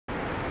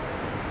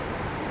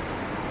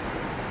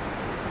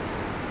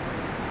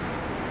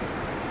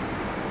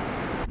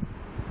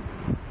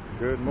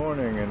Good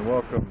morning and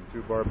welcome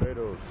to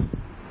Barbados.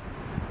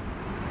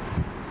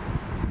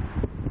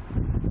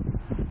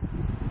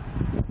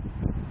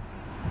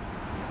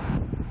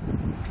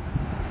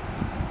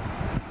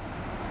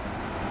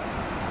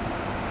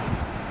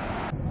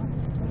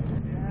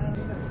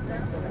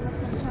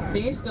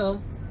 There's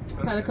the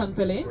Pelican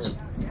Village,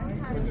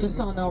 just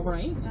on our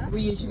right.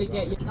 We usually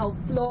get a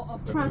flow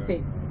of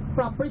traffic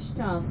from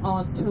Bridgetown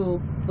onto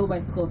the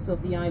west coast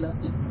of the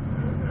island.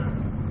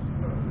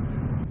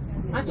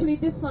 Actually,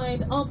 this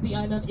side of the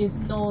island is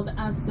known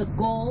as the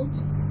Gold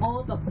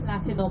or the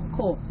Platinum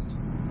Coast.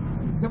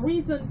 The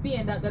reason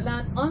being that the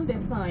land on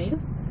this side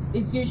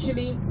is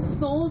usually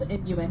sold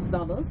in US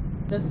dollars.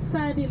 The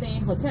Sandy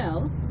Lane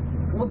Hotel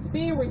was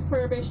being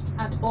refurbished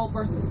at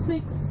over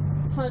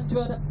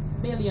 600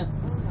 million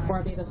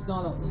Barbados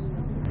dollars.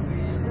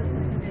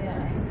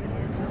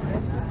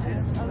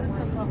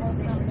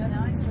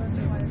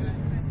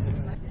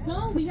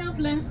 Well, we have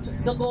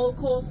left the Gold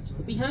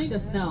Coast behind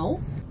us now.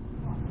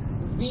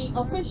 The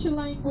official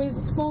language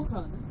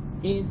spoken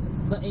is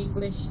the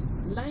English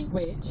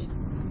language,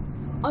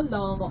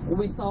 along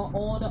with our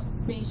own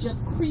Bajan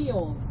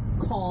Creole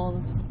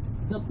called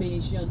the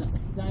Bajan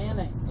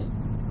dialect.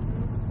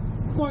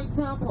 For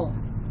example,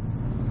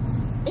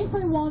 if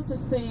I want to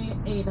say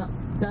in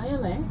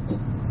dialect,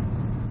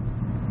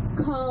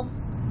 come,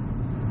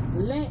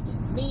 let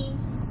me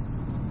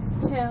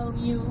tell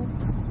you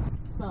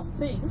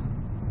something.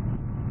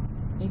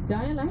 In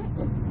dialect,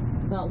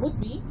 that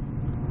would be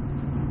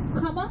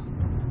Kama,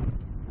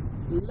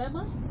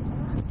 Lema,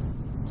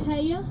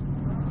 Taya,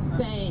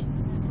 Sang.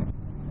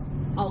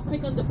 I'll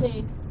quicken the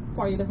pace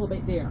for you a little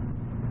bit there.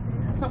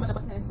 Kama,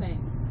 Lema, Taya, Sang.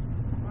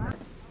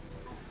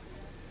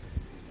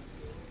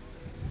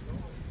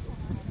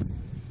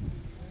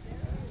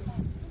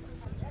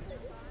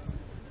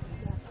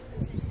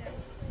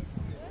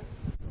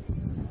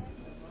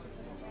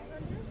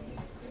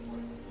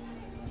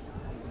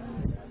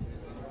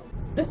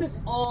 This is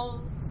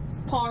all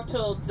part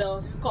of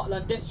the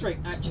Scotland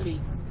district,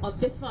 actually, on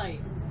this side.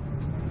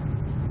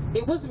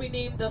 It was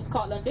renamed the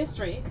Scotland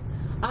district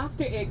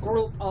after a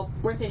group of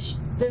British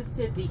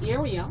visited the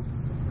area.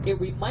 It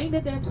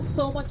reminded them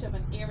so much of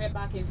an area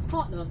back in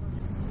Scotland.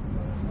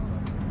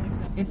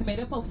 It's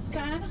made up of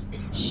sand,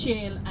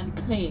 shale, and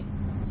clay,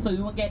 so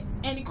you won't get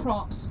any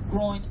crops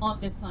growing on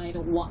this side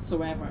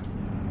whatsoever.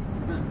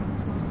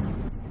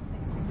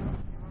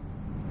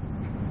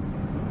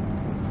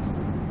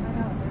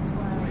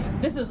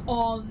 This is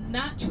all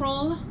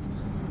natural,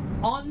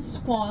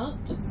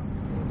 unspoiled,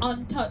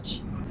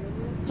 untouched.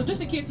 So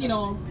just in case, you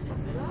know,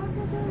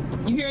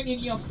 you hear any of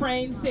your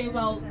friends say,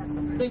 well,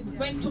 they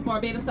went to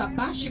Barbados at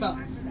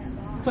Bathsheba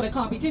for the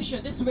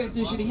competition, this is where it's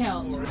usually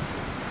held.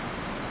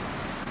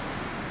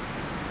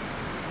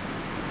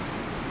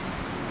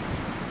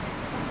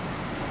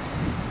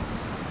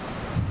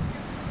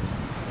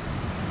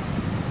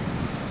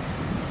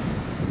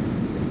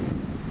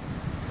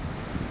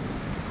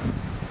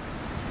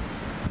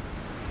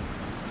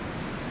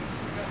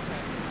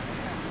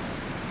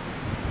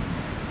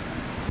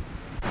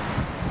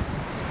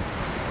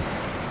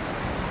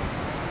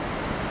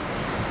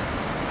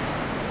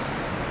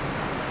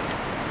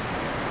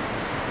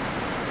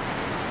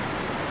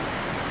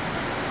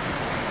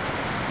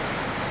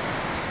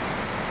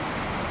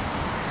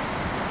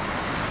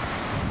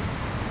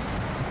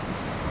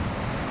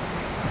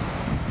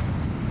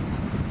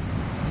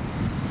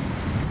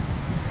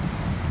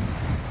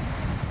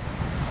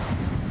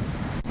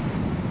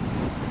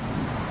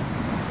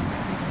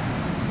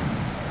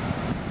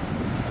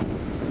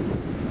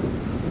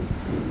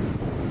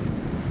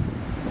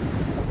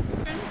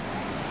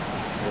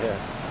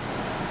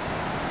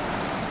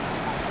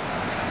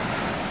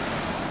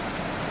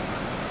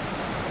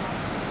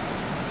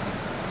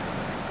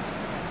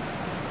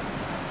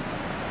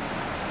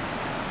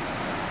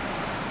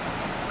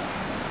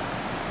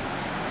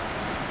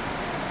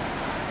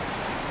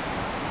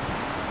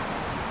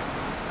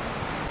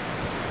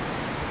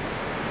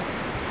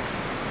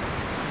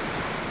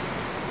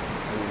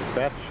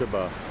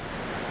 Bathsheba,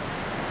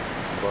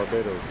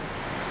 Barbados,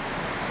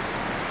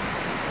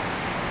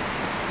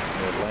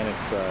 the Atlantic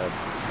side.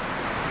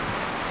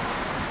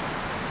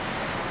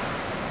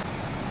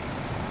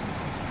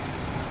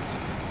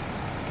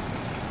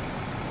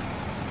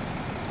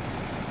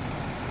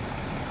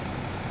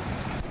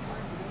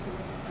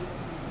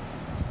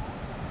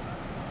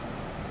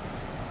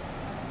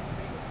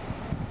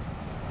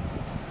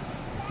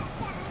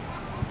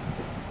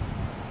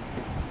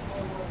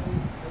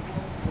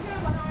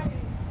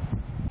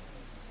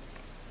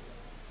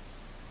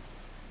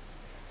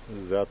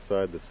 This is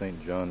outside the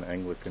St. John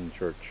Anglican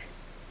Church.